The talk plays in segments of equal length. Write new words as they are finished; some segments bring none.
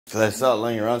Because I saw it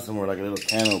laying around somewhere like a little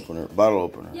can opener, bottle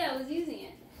opener. Yeah, I was using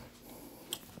it.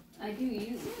 I do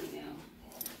use it now.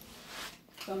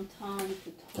 From time to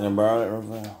time. Can I borrow it real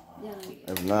fast? Yeah, let me get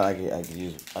it. If not, I could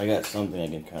use it. I got something I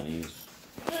can kind of use.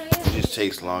 Yeah, It just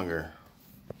takes longer.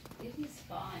 It's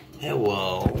fine.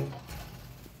 Hello.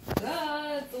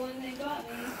 That's the one they got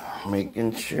me.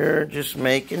 Making sure, just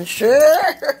making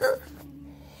sure.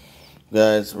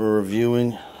 Guys, we're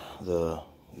reviewing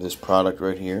this product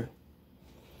right here.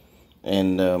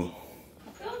 And, Don't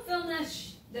film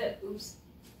that, oops.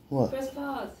 What? Press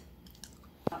pause.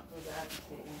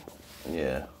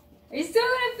 Yeah. Are you still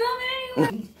gonna film it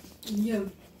anyway? Yeah.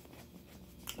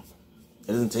 It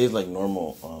doesn't taste like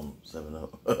normal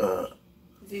 7-Up.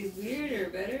 Is it weird or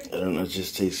better? I don't know, it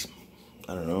just tastes,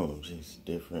 I don't know, it tastes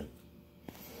different.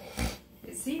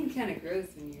 It seemed kind of gross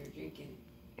when you were drinking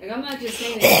it. Like, I'm not just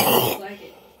saying that you just like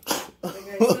it. Like,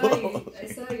 I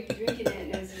saw you drinking it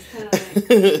and it was just kind of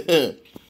like...